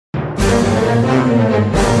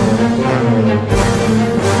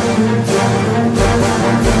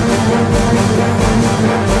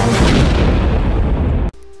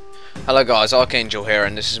Hello guys, Archangel here,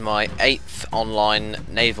 and this is my 8th online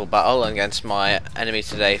naval battle against my enemy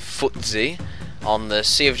today, Futzi, on the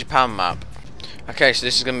Sea of Japan map. Okay, so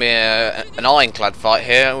this is going to be an ironclad fight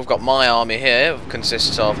here. We've got my army here,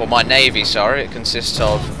 consists of, or my navy, sorry, it consists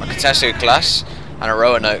of a Katesu class and a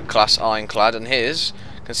Roanoke class ironclad, and his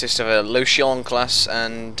consists of a Lucian class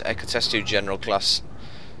and a Katesu general class.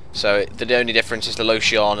 So the only difference is the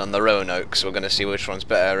Lucian and the Roanoke, so we're going to see which one's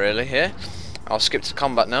better really here. I'll skip to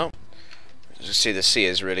combat now. As you see, the sea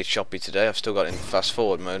is really choppy today. I've still got it in fast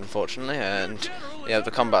forward mode, unfortunately, and yeah,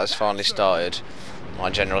 the combat has finally started.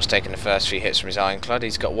 My general's taken the first few hits from his ironclad.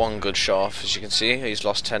 He's got one good shot off, as you can see. He's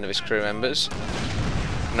lost 10 of his crew members.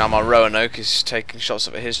 Now my Roanoke is taking shots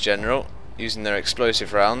at his general using their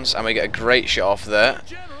explosive rounds, and we get a great shot off there.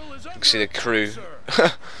 You can see the crew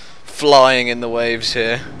flying in the waves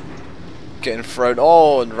here, getting thrown,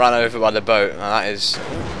 and ran over by the boat. Now that is,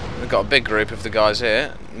 we've got a big group of the guys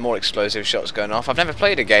here. More explosive shots going off. I've never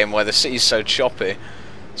played a game where the sea's so choppy.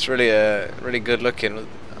 It's really really good looking.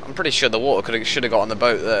 I'm pretty sure the water should have got on the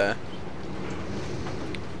boat there.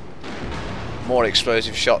 More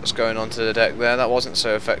explosive shots going onto the deck there. That wasn't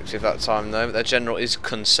so effective that time though. But their general is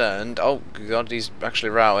concerned. Oh god, he's actually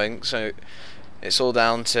rowing. So it's all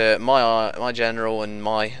down to my general and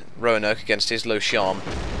my Roanoke against his Lucian.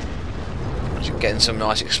 Getting some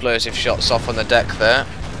nice explosive shots off on the deck there.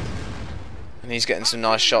 And he's getting some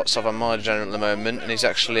nice shots off on my general at the moment, and he's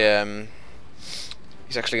actually going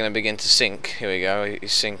to begin to sink. Here we go,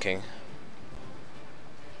 he's sinking.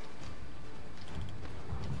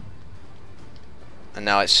 And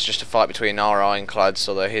now it's just a fight between our ironclads,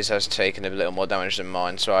 although his has taken a little more damage than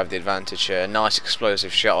mine, so I have the advantage here. Nice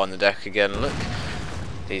explosive shot on the deck again, look.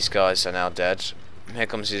 These guys are now dead. Here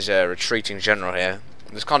comes his retreating general here.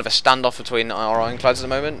 There's kind of a standoff between our ironclads at the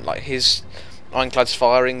moment, like his ironclad's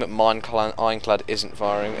firing, but mine ironclad isn't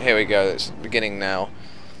firing. Here we go, it's beginning now.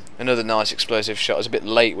 Another nice explosive shot. It was a bit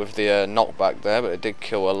late with the knockback there, but it did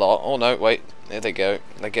kill a lot. Oh no, wait, there they go,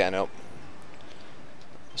 they're getting up.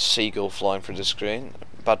 Seagull flying through the screen.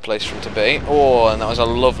 Bad place for him to be. Oh, and that was a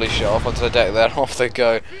lovely shot off onto the deck there. Off they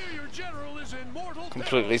go.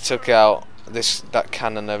 Completely took out that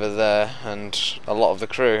cannon over there and a lot of the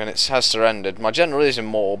crew, and it has surrendered. My general is in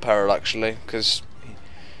mortal peril actually, because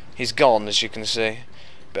he's gone, as you can see.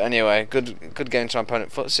 But anyway, good game to my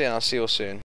opponent Futzi, and I'll see you all soon.